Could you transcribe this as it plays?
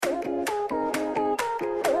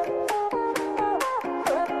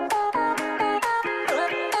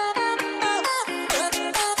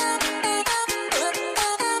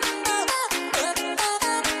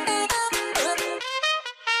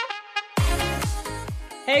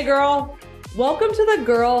Hey girl, welcome to the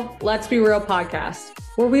Girl Let's Be Real podcast,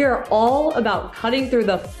 where we are all about cutting through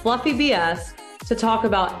the fluffy BS to talk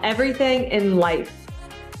about everything in life.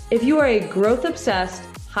 If you are a growth-obsessed,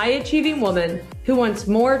 high-achieving woman who wants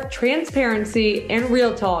more transparency and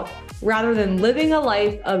real talk rather than living a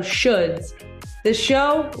life of shoulds, this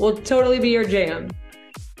show will totally be your jam.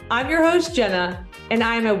 I'm your host, Jenna, and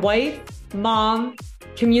I am a wife, mom,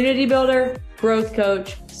 community builder, growth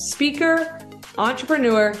coach, speaker,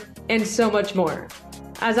 entrepreneur, and so much more.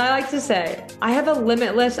 As I like to say, I have a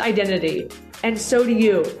limitless identity, and so do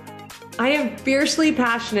you. I am fiercely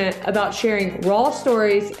passionate about sharing raw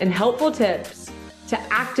stories and helpful tips to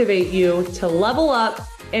activate you to level up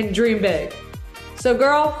and dream big. So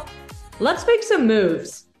girl, let's make some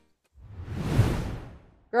moves.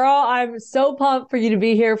 Girl, I'm so pumped for you to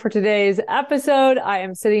be here for today's episode. I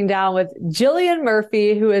am sitting down with Jillian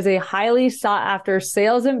Murphy, who is a highly sought after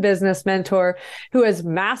sales and business mentor who has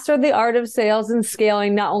mastered the art of sales and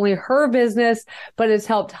scaling not only her business, but has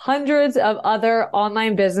helped hundreds of other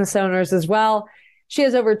online business owners as well. She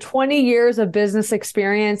has over 20 years of business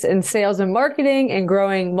experience in sales and marketing and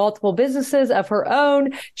growing multiple businesses of her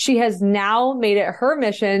own. She has now made it her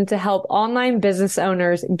mission to help online business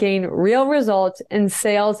owners gain real results in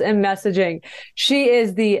sales and messaging. She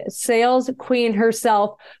is the sales queen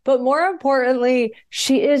herself, but more importantly,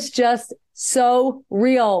 she is just so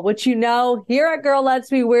real, which you know, here at Girl Let's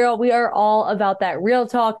Be Real, we are all about that real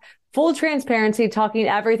talk, full transparency, talking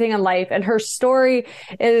everything in life. And her story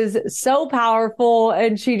is so powerful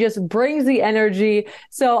and she just brings the energy.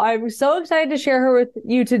 So I'm so excited to share her with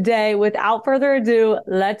you today. Without further ado,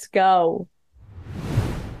 let's go.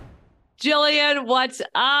 Jillian, what's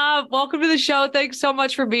up? Welcome to the show. Thanks so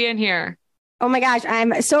much for being here. Oh my gosh,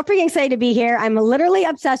 I'm so freaking excited to be here. I'm literally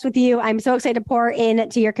obsessed with you. I'm so excited to pour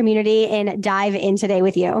into your community and dive in today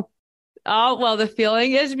with you. Oh, well, the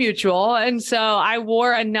feeling is mutual. And so I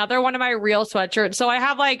wore another one of my real sweatshirts. So I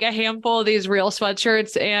have like a handful of these real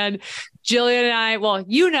sweatshirts, and Jillian and I, well,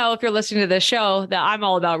 you know, if you're listening to this show that I'm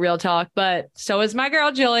all about real talk, but so is my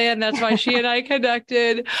girl, Jillian. That's why she and I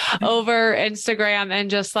connected over Instagram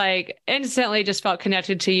and just like instantly just felt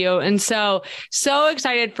connected to you. And so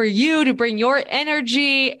excited for you to bring your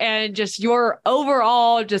energy and just your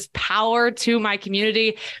overall just power to my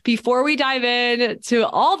community. Before we dive in to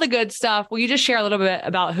all the good stuff, will you just share a little bit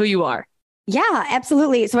about who you are? Yeah,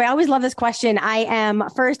 absolutely. So I always love this question. I am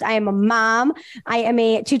a mom. I am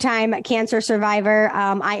a 2-time cancer survivor.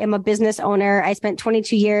 I am a business owner. I spent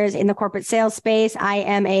 22 years in the corporate sales space. I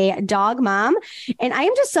am a dog mom, and I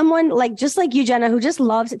am just someone just like you, Jenna, who just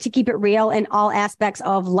loves to keep it real in all aspects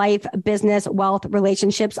of life, business, wealth,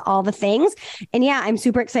 relationships, all the things. And yeah, I'm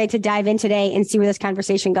super excited to dive in today and see where this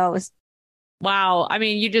conversation goes. Wow. I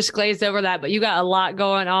mean, you just glazed over that, but you got a lot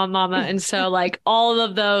going on, mama. And so like all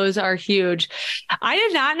of those are huge. I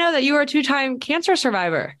did not know that you were a 2-time cancer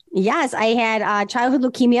survivor. Yes, I had childhood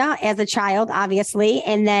leukemia as a child, obviously.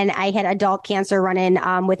 And then I had adult cancer run-in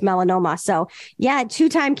with melanoma. So yeah,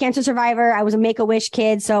 2-time cancer survivor. I was a Make-A-Wish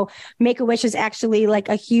kid. So Make-A-Wish is actually like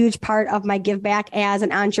a huge part of my give back as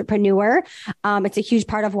an entrepreneur. It's a huge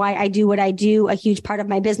part of why I do what I do. A huge part of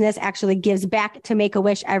my business actually gives back to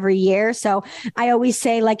Make-A-Wish every year. So I always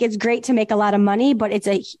say it's great to make a lot of money, but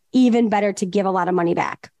it's even better to give a lot of money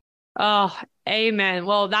back. Oh, amen.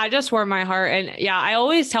 Well, that just warmed my heart. And yeah, I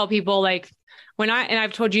always tell people and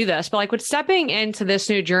I've told you this, but with stepping into this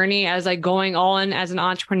new journey as going all in as an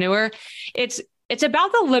entrepreneur, it's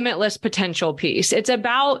about the limitless potential piece. It's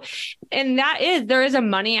about, and there is a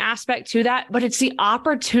money aspect to that, but it's the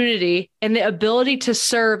opportunity and the ability to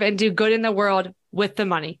serve and do good in the world with the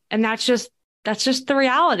money. And that's just the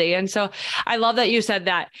reality. And so I love that you said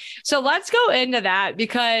that. So let's go into that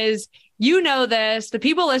because you know this, the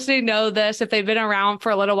people listening know this if they've been around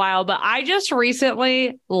for a little while, but I just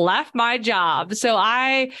recently left my job. So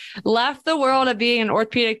I left the world of being an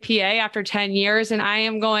orthopedic PA after 10 years, and I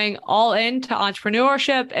am going all into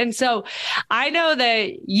entrepreneurship. And so I know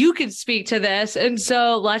that you could speak to this. And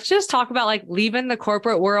so let's just talk about leaving the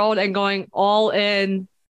corporate world and going all in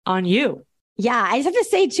on you. Yeah, I just have to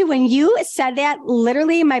say too, when you said that,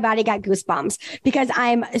 literally my body got goosebumps because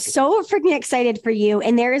I'm so freaking excited for you.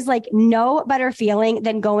 And there is no better feeling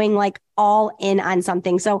than going all in on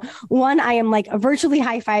something. So one, I am virtually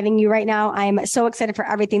high-fiving you right now. I'm so excited for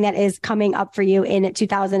everything that is coming up for you in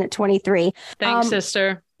 2023. Thanks,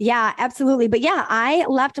 sister. Yeah, absolutely. But yeah, I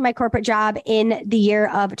left my corporate job in the year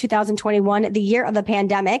of 2021, the year of the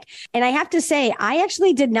pandemic. And I have to say, I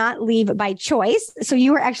actually did not leave by choice. So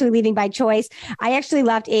you were actually leaving by choice. I actually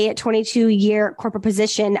left a 22-year corporate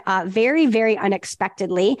position very, very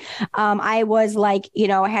unexpectedly. I was like,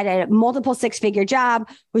 I had a multiple six-figure job,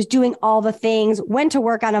 was doing all the things, went to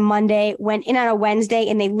work on a Monday, went in on a Wednesday,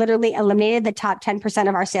 and they literally eliminated the top 10%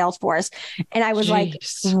 of our sales force. And I was like,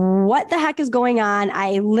 what the heck is going on?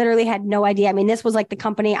 I literally had no idea. I mean, this was like the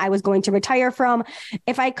company I was going to retire from.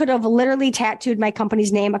 If I could have literally tattooed my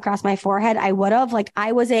company's name across my forehead, I would have. Like,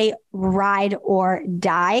 I was a ride or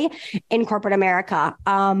die in corporate America.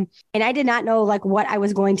 And I did not know like what I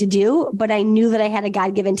was going to do, but I knew that I had a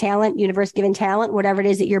God-given talent, universe-given talent, whatever it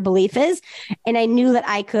is that your belief is. And I knew that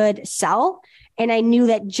I could sell. And I knew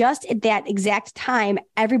that just at that exact time,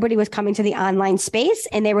 everybody was coming to the online space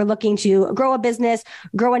and they were looking to grow a business,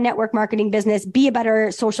 grow a network marketing business, be a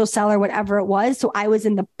better social seller, whatever it was. So I was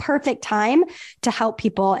in the perfect time to help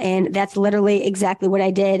people. And that's literally exactly what I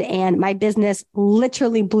did. And my business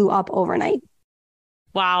literally blew up overnight.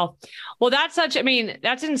 Wow. Well, that's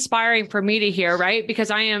inspiring for me to hear, right? Because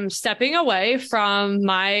I am stepping away from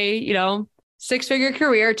my, six-figure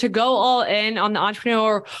career to go all in on the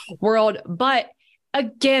entrepreneur world. But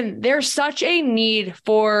again, there's such a need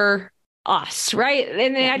for us, right?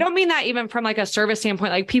 And I don't mean that even from like a service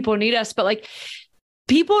standpoint, like people need us, but like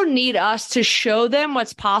people need us to show them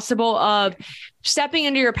what's possible of stepping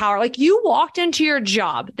into your power. Like you walked into your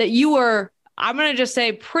job that you were, I'm going to just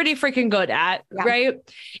say pretty freaking good at, right?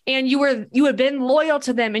 And you had been loyal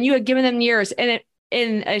to them and you had given them years, and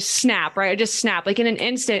in a snap, right? I just snapped, like in an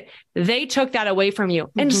instant, they took that away from you.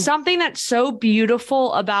 Mm-hmm. And something that's so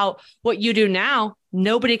beautiful about what you do now,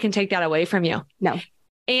 nobody can take that away from you. No.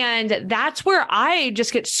 And that's where I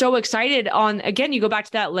just get so excited on, again, you go back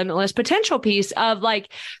to that limitless potential piece of like,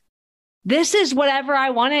 this is whatever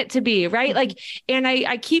I want it to be, right? Like, and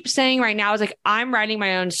I keep saying right now is like, I'm writing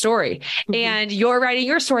my own story and you're writing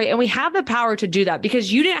your story. And we have the power to do that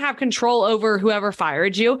because you didn't have control over whoever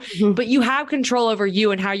fired you, but you have control over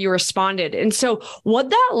you and how you responded. And so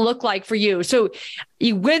what that looked like for you. So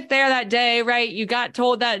you went there that day, right? You got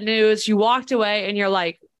told that news, you walked away and you're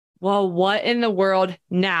like, well, what in the world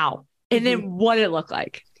now? And then what did it look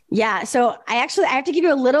like? Yeah. So I have to give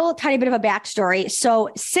you a little tiny bit of a backstory. So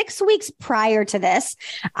 6 weeks prior to this,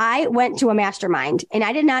 I went to a mastermind and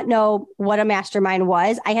I did not know what a mastermind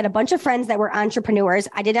was. I had a bunch of friends that were entrepreneurs.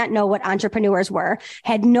 I did not know what entrepreneurs were,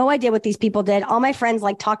 had no idea what these people did. All my friends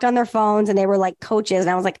like talked on their phones and they were like coaches. And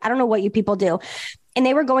I was like, I don't know what you people do. And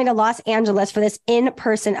they were going to Los Angeles for this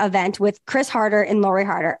in-person event with Chris Harder and Lori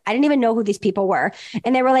Harder. I didn't even know who these people were.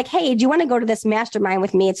 And they were like, hey, do you want to go to this mastermind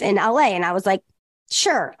with me? It's in LA. And I was like,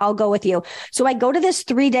 sure, I'll go with you. So I go to this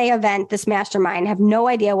 3-day event, this mastermind, have no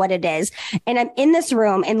idea what it is. And I'm in this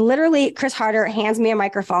room and literally Chris Harder hands me a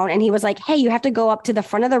microphone and he was like, hey, you have to go up to the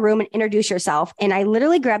front of the room and introduce yourself. And I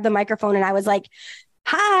literally grabbed the microphone and I was like,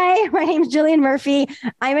 hi, my name is Jillian Murphy.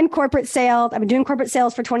 I'm in corporate sales. I've been doing corporate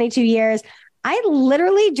sales for 22 years. I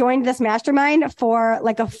literally joined this mastermind for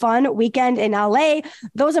like a fun weekend in LA.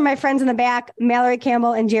 Those are my friends in the back, Mallory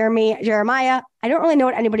Campbell and Jeremiah. I don't really know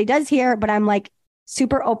what anybody does here, but I'm like,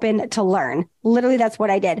 super open to learn. Literally, that's what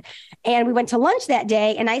I did. And we went to lunch that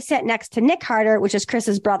day and I sat next to Nick Harder, which is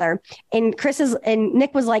Chris's brother. And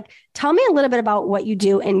Nick was like, tell me a little bit about what you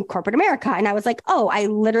do in corporate America. And I was like, oh, I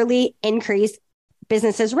literally increase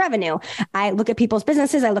businesses' revenue. I look at people's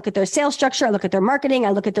businesses. I look at their sales structure. I look at their marketing.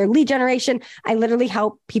 I look at their lead generation. I literally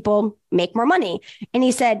help people make more money. And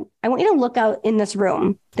he said, I want you to look out in this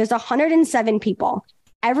room. There's 107 people.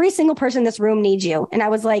 Every single person in this room needs you. And I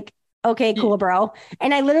was like, okay, cool, bro.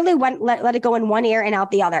 And I literally let it go in one ear and out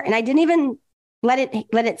the other. And I didn't even let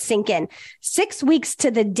it sink in. 6 weeks to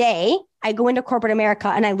the day, I go into corporate America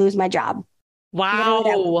and I lose my job. Wow.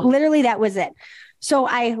 Literally, that was it. So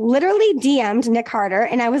I literally DM'd Nick Harder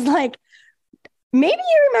and I was like, maybe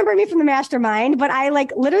you remember me from the mastermind, but I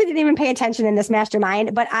like literally didn't even pay attention in this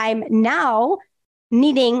mastermind, but I'm now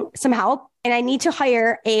needing some help. And I need to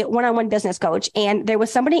hire a one-on-one business coach. And there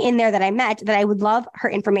was somebody in there that I met that I would love her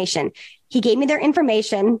information. He gave me their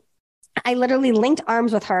information. I literally linked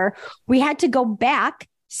arms with her. We had to go back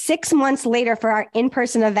 6 months later for our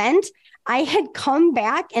in-person event. I had come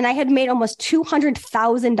back and I had made almost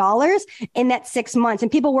 $200,000 in that 6 months.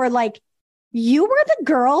 And people were like, you were the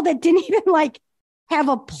girl that didn't even like have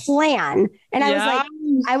a plan. And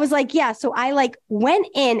I was like, yeah. So I like went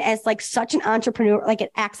in as like such an entrepreneur, like an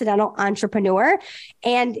accidental entrepreneur.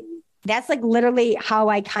 And that's like literally how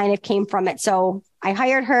I kind of came from it. So I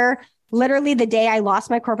hired her. Literally the day I lost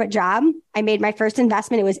my corporate job, I made my first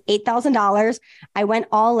investment. It was $8,000. I went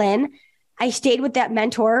all in. I stayed with that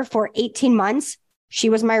mentor for 18 months. She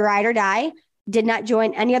was my ride or die, did not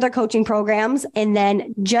join any other coaching programs. And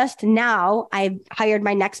then just now I've hired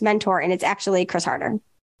my next mentor, and it's actually Chris Harder.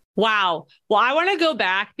 Wow. Well, I want to go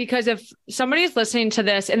back, because if somebody's listening to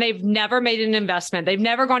this and they've never made an investment, they've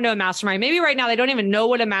never gone to a mastermind, maybe right now they don't even know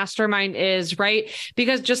what a mastermind is, right?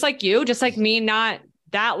 Because just like you, just like me, not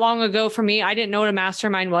that long ago for me, I didn't know what a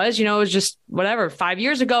mastermind was. It was just whatever, 5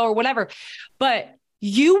 years ago or whatever. But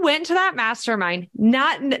you went to that mastermind,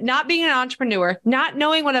 not being an entrepreneur, not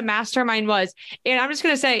knowing what a mastermind was. And I'm just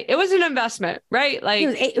going to say it was an investment, right? Like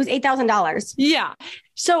it was $8,000. Yeah.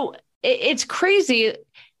 So it's crazy.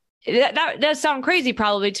 That does sound crazy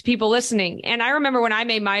probably to people listening. And I remember when I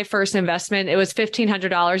made my first investment, it was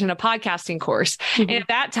 $1,500 in a podcasting course. Mm-hmm. And at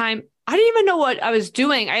that time, I didn't even know what I was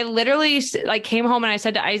doing. I literally came home and I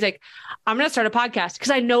said to Isaac, I'm going to start a podcast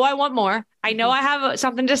because I know I want more. I know I have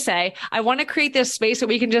something to say. I want to create this space that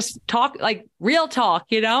we can just talk, like real talk,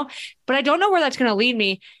 but I don't know where that's going to lead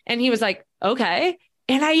me. And he was like, okay.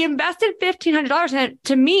 And I invested $1,500. And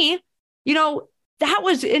to me, that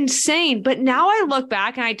was insane. But now I look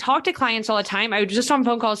back and I talk to clients all the time. I was just on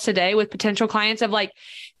phone calls today with potential clients of like,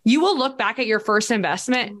 you will look back at your first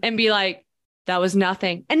investment and be like, that was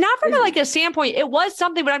nothing. And not from a standpoint, it was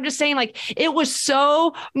something, but I'm just saying it was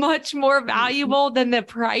so much more valuable than the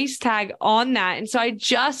price tag on that. And so I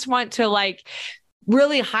just want to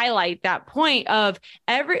really highlight that point of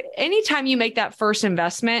anytime you make that first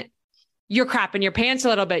investment, you're crapping your pants a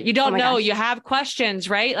little bit. You don't know, you have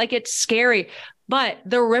questions, right? It's scary, but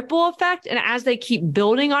the ripple effect, and as they keep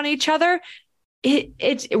building on each other,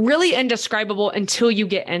 it's really indescribable until you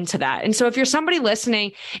get into that. And so if you're somebody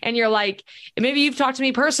listening and you're like, maybe you've talked to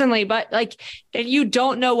me personally, but and you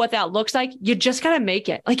don't know what that looks like, you just got to make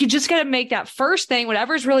it. You just got to make that first thing,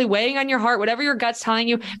 whatever's really weighing on your heart, whatever your gut's telling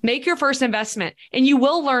you, make your first investment and you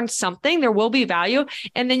will learn something. There will be value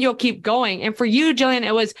and then you'll keep going. And for you, Jillian,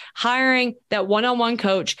 it was hiring that one-on-one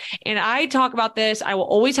coach. And I talk about this. I will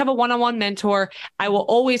always have a one-on-one mentor. I will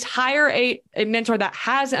always hire a mentor that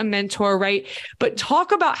has a mentor, right? But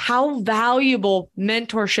talk about how valuable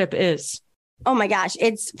mentorship is. Oh my gosh.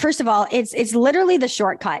 First of all, it's literally the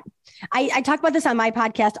shortcut. I talk about this on my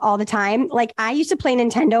podcast all the time. I used to play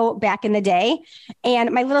Nintendo back in the day,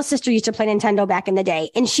 and my little sister used to play Nintendo back in the day,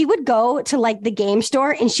 and she would go to the game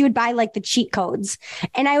store and she would buy the cheat codes.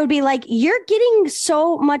 And I would be like, you're getting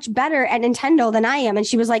so much better at Nintendo than I am. And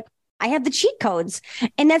she was like, I have the cheat codes.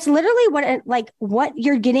 And that's literally what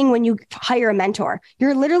you're getting when you hire a mentor.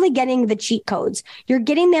 You're literally getting the cheat codes. You're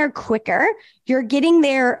getting there quicker. You're getting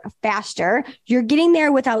there faster. You're getting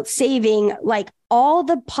there without saving all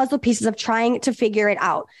the puzzle pieces of trying to figure it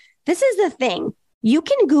out. This is the thing. You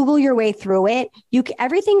can Google your way through it.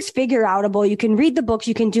 Everything's figure outable. You can read the books.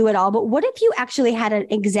 You can do it all. But what if you actually had an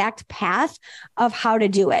exact path of how to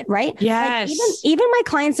do it, right? Yes. Even my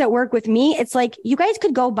clients that work with me, it's you guys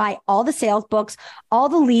could go buy all the sales books, all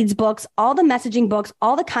the leads books, all the messaging books,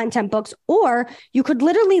 all the content books, or you could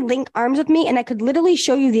literally link arms with me and I could literally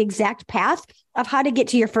show you the exact path of how to get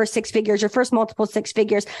to your first 6 figures, your first multiple 6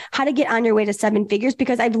 figures, how to get on your way to 7 figures,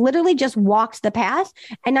 because I've literally just walked the path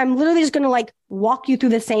and I'm literally just going to walk you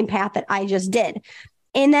through the same path that I just did.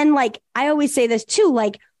 And then I always say this too,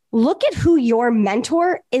 look at who your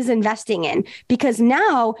mentor is investing in, because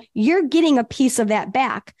now you're getting a piece of that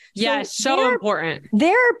back. Yes, so important.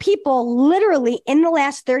 There are people literally in the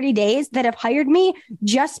last 30 days that have hired me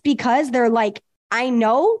just because they're I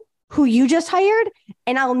know who you just hired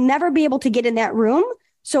and I'll never be able to get in that room.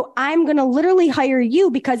 So I'm going to literally hire you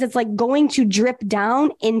because it's going to drip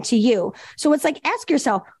down into you. So it's ask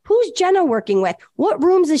yourself, who's Jenna working with? What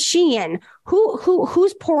rooms is she in?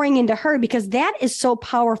 Who's pouring into her? Because that is so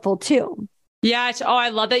powerful too. Yes. Oh, I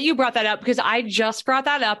love that you brought that up, because I just brought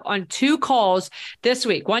that up on 2 calls this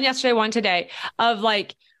week, one yesterday, one today, of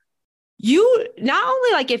you not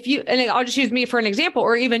only if you, and I'll just use me for an example,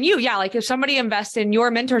 or even you. Yeah. If somebody invests in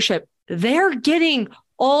your mentorship, they're getting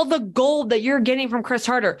all the gold that you're getting from Chris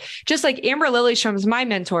Harder. Just like Amber Lillystrom's my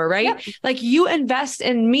mentor, right? Yep. You invest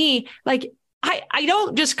in me. I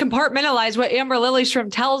don't just compartmentalize what Amber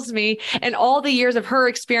Lillystrom tells me and all the years of her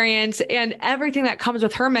experience and everything that comes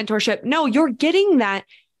with her mentorship. No, you're getting that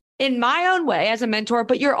in my own way as a mentor,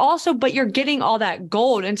 but you're getting all that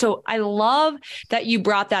gold. And so I love that you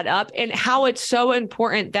brought that up and how it's so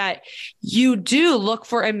important that you do look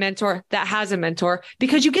for a mentor that has a mentor,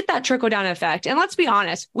 because you get that trickle down effect. And let's be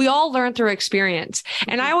honest, we all learn through experience.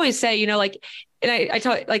 And I always say, and I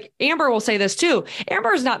tell you, like Amber will say this too.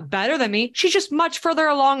 Amber is not better than me. She's just much further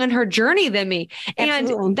along in her journey than me.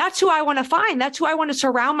 Absolutely. And that's who I want to find. That's who I want to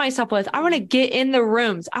surround myself with. I want to get in the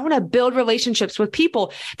rooms. I want to build relationships with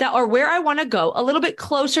people that are where I want to go, a little bit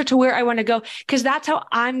closer to where I want to go, because that's how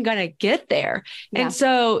I'm going to get there. Yeah. And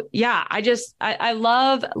so, yeah, I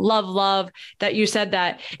love that you said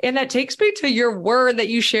that. And that takes me to your word that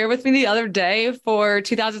you shared with me the other day for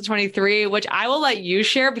 2023, which I will let you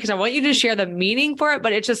share because I want you to share the meaning for it.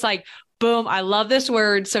 But it's just like, boom, I love this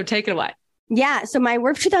word. So take it away. Yeah. So my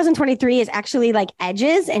word for 2023 is actually like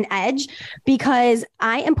edges and edge, because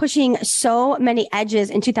I am pushing so many edges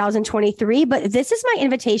in 2023. But this is my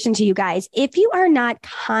invitation to you guys. If you are not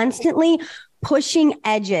constantly pushing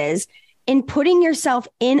edges and putting yourself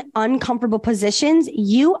in uncomfortable positions,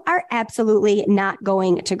 you are absolutely not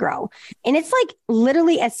going to grow. And it's like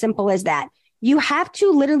literally as simple as that. You have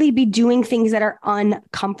to literally be doing things that are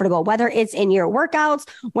uncomfortable, whether it's in your workouts,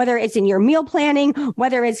 whether it's in your meal planning,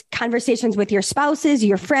 whether it's conversations with your spouses,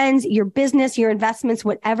 your friends, your business, your investments,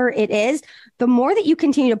 whatever it is. The more that you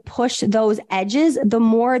continue to push those edges, the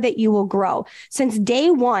more that you will grow. Since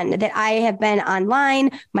day one that I have been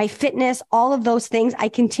online, my fitness, all of those things, I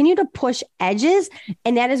continue to push edges.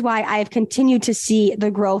 And that is why I've continued to see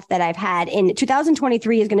the growth that I've had. And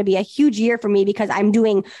 2023 is going to be a huge year for me because I'm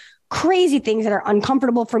doing crazy things that are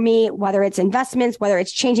uncomfortable for me, whether it's investments, whether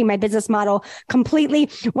it's changing my business model completely.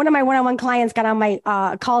 One of my one-on-one clients got on my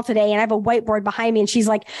call today and I have a whiteboard behind me and she's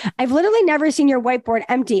like, I've literally never seen your whiteboard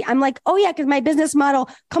empty. I'm like, oh yeah, because my business model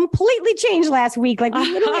completely changed last week. Like we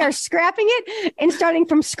literally are scrapping it and starting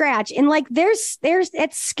from scratch. And like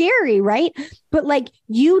it's scary, right? But like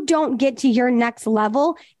you don't get to your next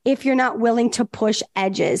level if you're not willing to push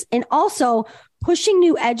edges, and also pushing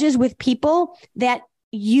new edges with people that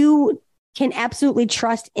you can absolutely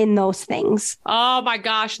trust in those things. Oh my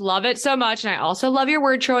gosh, love it so much. And I also love your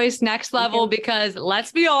word choice, next level, because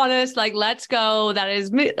let's be honest, like, let's go. That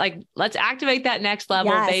is like, let's activate that next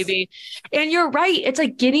level, yes, baby. And you're right. It's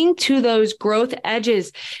like getting to those growth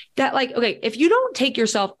edges that like, okay, if you don't take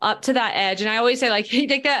yourself up to that edge, and I always say like, hey,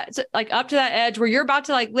 take that like up to that edge where you're about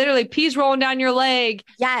to like literally peas rolling down your leg.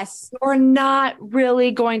 Yes. You're not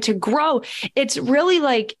really going to grow. It's really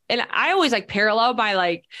like, and I always like parallel my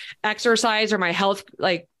like exercise or my health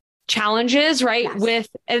like challenges, right? Yes.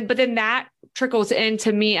 But then that trickles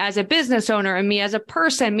into me as a business owner and me as a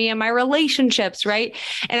person, me and my relationships, right?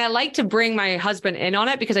 And I like to bring my husband in on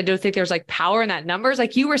it because I do think there's like power in that numbers,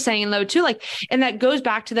 like you were saying though too, like, and that goes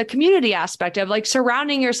back to the community aspect of like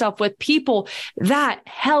surrounding yourself with people that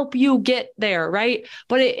help you get there, right?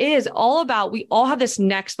 But it is all about, we all have this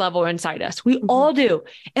next level inside us. We all do.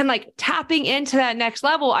 And like tapping into that next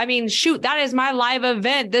level. I mean, shoot, that is my live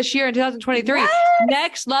event this year in 2023, yes!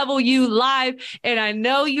 Next Level You Live. And I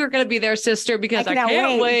know you're going to be there, sister, because I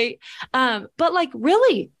can't wait. But like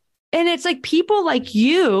really, and it's like people like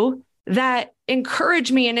you that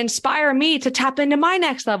encourage me and inspire me to tap into my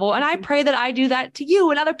next level. And I pray that I do that to you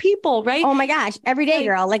and other people, right? Oh my gosh, every day,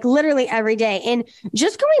 girl, like literally every day. And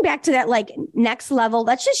just going back to that, like next level,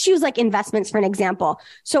 let's just use like investments for an example.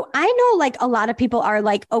 So I know like a lot of people are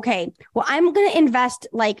like, okay, well, I'm going to invest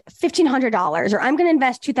like $1,500 or I'm going to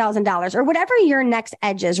invest $2,000 or whatever your next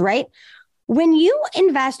edge is, right? When you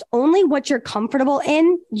invest only what you're comfortable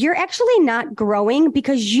in, you're actually not growing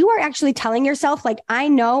because you are actually telling yourself, like, I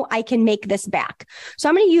know I can make this back. So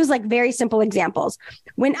I'm going to use like very simple examples.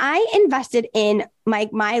 When I invested in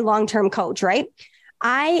my long-term coach, right?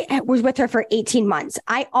 I was with her for 18 months.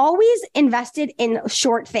 I always invested in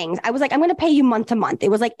short things. I was like, I'm going to pay you month to month. It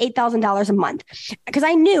was like $8,000 a month because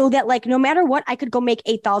I knew that like, no matter what, I could go make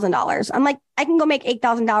 $8,000. I'm like, I can go make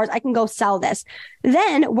 $8,000. I can go sell this.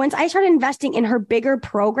 Then once I started investing in her bigger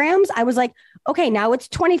programs, I was like, okay, now it's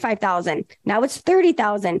 25,000. Now it's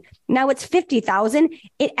 30,000. Now it's 50,000.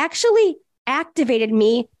 It actually activated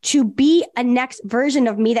me to be a next version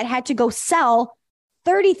of me that had to go sell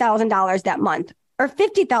 $30,000 that month. Or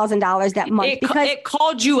 $50,000 that month because it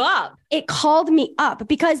called you up. It called me up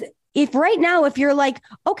because if right now, if you're like,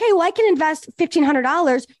 okay, well, I can invest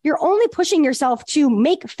 $1,500, you're only pushing yourself to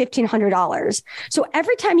make $1,500. So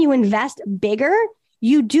every time you invest bigger,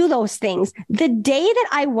 you do those things. The day that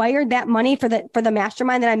I wired that money for the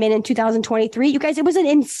mastermind that I'm in 2023, you guys, it was an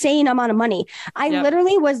insane amount of money. I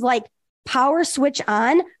literally was like, power switch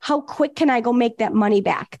on. How quick can I go make that money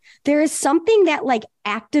back? There is something that like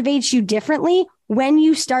activates you differently when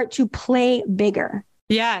you start to play bigger.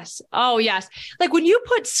 Yes. Oh, yes. Like when you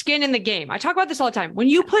put skin in the game, I talk about this all the time. When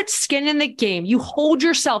you put skin in the game, you hold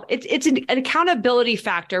yourself. It's an accountability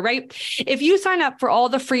factor, right? If you sign up for all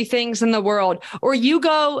the free things in the world, or you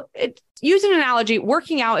go, using an analogy,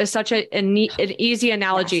 working out is such an easy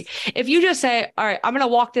analogy. Yes. If you just say, all right, I'm going to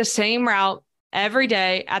walk this same route every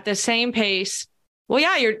day at the same pace. Well,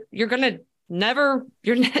 yeah, you're going to never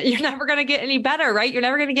going to get any better, right? You're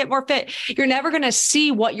never going to get more fit. You're never going to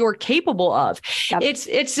see what you're capable of. Yep.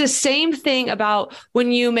 It's the same thing about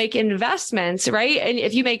when you make investments, right? And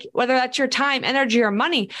if you make, whether that's your time, energy, or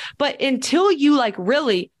money, but until you like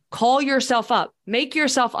really call yourself up, make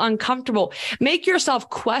yourself uncomfortable, make yourself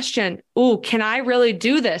question, oh, can I really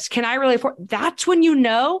do this? Can I really afford? That's when you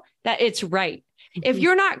know that it's right. Mm-hmm. If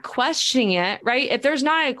you're not questioning it, right? If there's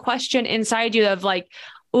not a question inside you of like,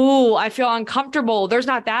 oh, I feel uncomfortable, there's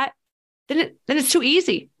not that, then it's too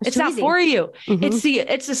easy. It's not for you. Mm-hmm.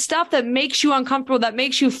 It's the stuff that makes you uncomfortable, that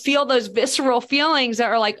makes you feel those visceral feelings that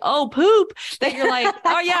are like, oh, poop, that you're like,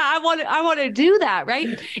 oh yeah, I want to do that.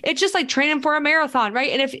 Right. It's just like training for a marathon.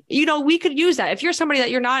 Right. And if, we could use that. If you're somebody that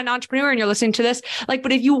you're not an entrepreneur and you're listening to this, like,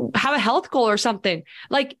 but if you have a health goal or something,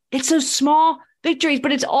 like it's those small victories,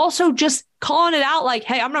 but it's also just calling it out like,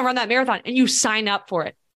 hey, I'm going to run that marathon, and you sign up for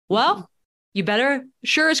it. Well, you better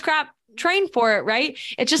sure as crap train for it, right?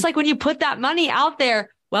 It's just like when you put that money out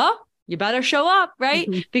there, well, you better show up, right?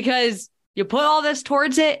 Mm-hmm. Because you put all this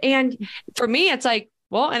towards it. And for me, it's like,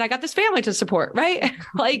 well, and I got this family to support, right?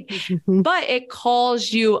 Like, but it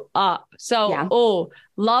calls you up. So,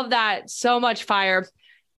 love that so much, Fire.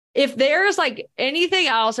 If there's like anything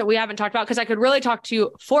else that we haven't talked about, because I could really talk to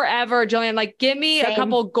you forever, Jillian, like give me a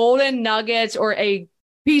couple golden nuggets or a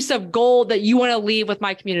piece of gold that you want to leave with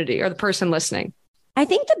my community or the person listening. I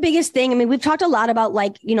think the biggest thing, I mean, we've talked a lot about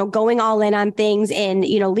like, going all in on things and,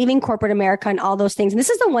 leaving corporate America and all those things. And this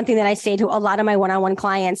is the one thing that I say to a lot of my one-on-one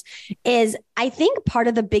clients is I think part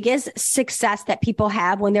of the biggest success that people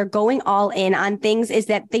have when they're going all in on things is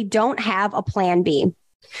that they don't have a plan B.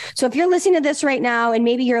 So if you're listening to this right now and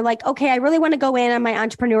maybe you're like, okay, I really want to go in on my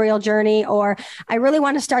entrepreneurial journey, or I really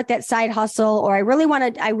want to start that side hustle, or I really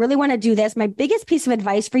want to do this. My biggest piece of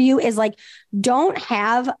advice for you is like, don't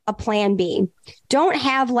have a plan B. Don't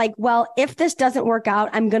have like, well, if this doesn't work out,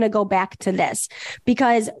 I'm going to go back to this.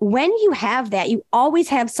 Because when you have that, you always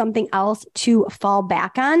have something else to fall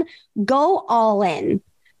back on. Go all in.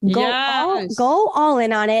 Go all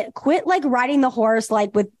in on it. Quit like riding the horse,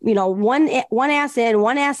 like with, one ass in,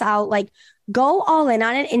 one ass out, like go all in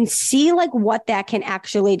on it and see like what that can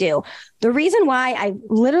actually do. The reason why I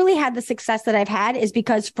literally had the success that I've had is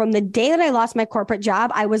because from the day that I lost my corporate job,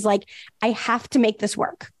 I was like, I have to make this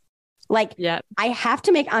work. Like, I have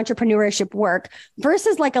to make entrepreneurship work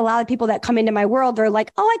versus like a lot of people that come into my world. They're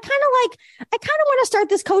like, oh, I kind of want to start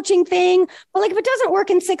this coaching thing. But like, if it doesn't work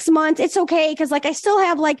in 6 months, it's okay. Cause like, I still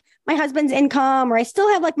have like my husband's income, or I still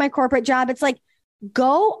have like my corporate job. It's like,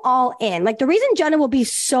 go all in. Like the reason Jenna will be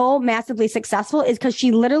so massively successful is because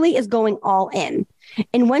she literally is going all in.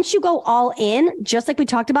 And once you go all in, just like we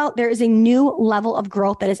talked about, there is a new level of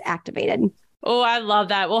growth that is activated. Oh, I love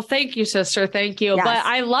that. Well, thank you, sister. Thank you. Yes. But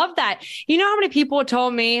I love that. You know how many people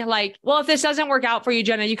told me like, well, if this doesn't work out for you,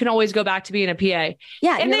 Jenna, you can always go back to being a PA.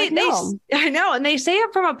 Yeah. And I know. And they say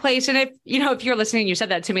it from a place. And if you're listening, you said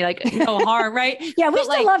that to me, like no harm, right? Yeah. We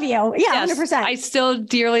still love you. Yeah. Yes, 100%. I still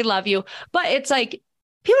dearly love you. But it's like,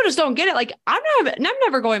 people just don't get it. Like I'm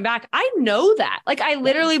never going back. I know that. Like I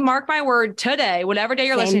literally mark my word today, whatever day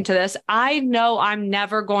you're listening to this, I know I'm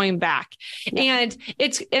never going back. Yeah. And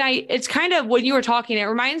it's kind of when you were talking, it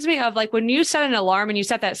reminds me of like when you set an alarm and you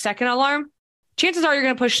set that second alarm, chances are you're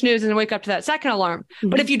going to push snooze and wake up to that second alarm. Mm-hmm.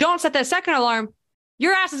 But if you don't set that second alarm,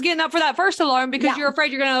 your ass is getting up for that first alarm because you're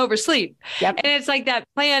afraid you're going to oversleep. Yep. And it's like that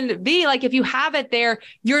plan B, like if you have it there,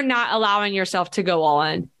 you're not allowing yourself to go all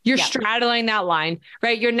in. You're straddling that line,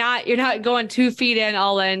 right? You're not going 2 feet in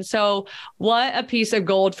all in. So what a piece of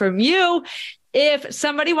gold from you. If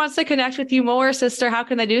somebody wants to connect with you more, sister, how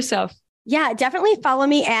can they do so? Yeah, definitely follow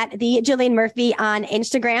me at the Jillian Murphy on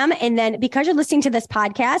Instagram. And then because you're listening to this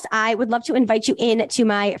podcast, I would love to invite you in to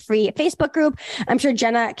my free Facebook group. I'm sure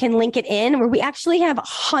Jenna can link it in, where we actually have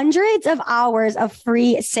hundreds of hours of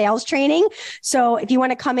free sales training. So if you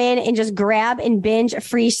want to come in and just grab and binge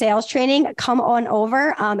free sales training, come on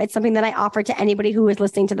over. It's something that I offer to anybody who is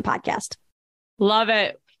listening to the podcast. Love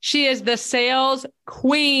it. She is the sales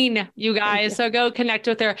queen, you guys. So go connect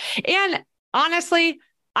with her. And honestly,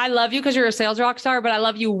 I love you because you're a sales rock star, but I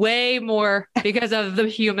love you way more because of the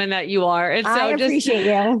human that you are. And so I appreciate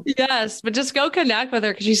you. Yes, but just go connect with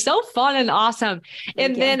her because she's so fun and awesome.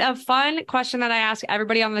 Thank you. Then a fun question that I ask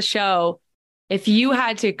everybody on the show: if you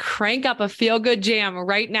had to crank up a feel-good jam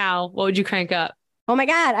right now, what would you crank up? Oh my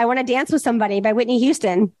God, I Want to Dance with Somebody by Whitney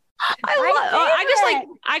Houston.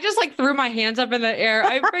 I just threw my hands up in the air.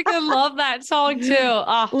 I freaking love that song too.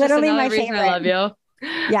 Oh, literally just my reason favorite. I love you.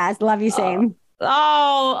 Yes, love you, same.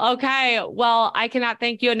 Oh, okay. Well, I cannot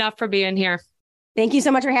thank you enough for being here. Thank you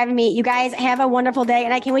so much for having me. You guys have a wonderful day,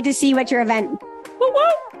 and I can't wait to see you at your event. Woo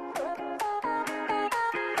woo.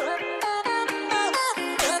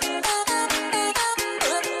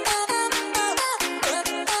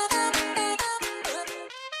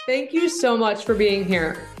 Thank you so much for being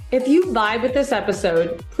here. If you vibe with this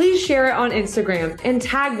episode, please share it on Instagram and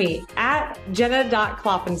tag me at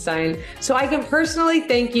jenna.kloppenstein so I can personally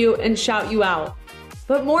thank you and shout you out.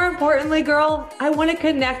 But more importantly, girl, I want to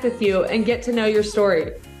connect with you and get to know your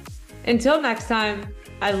story. Until next time,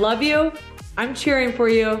 I love you. I'm cheering for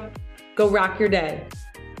you. Go rock your day.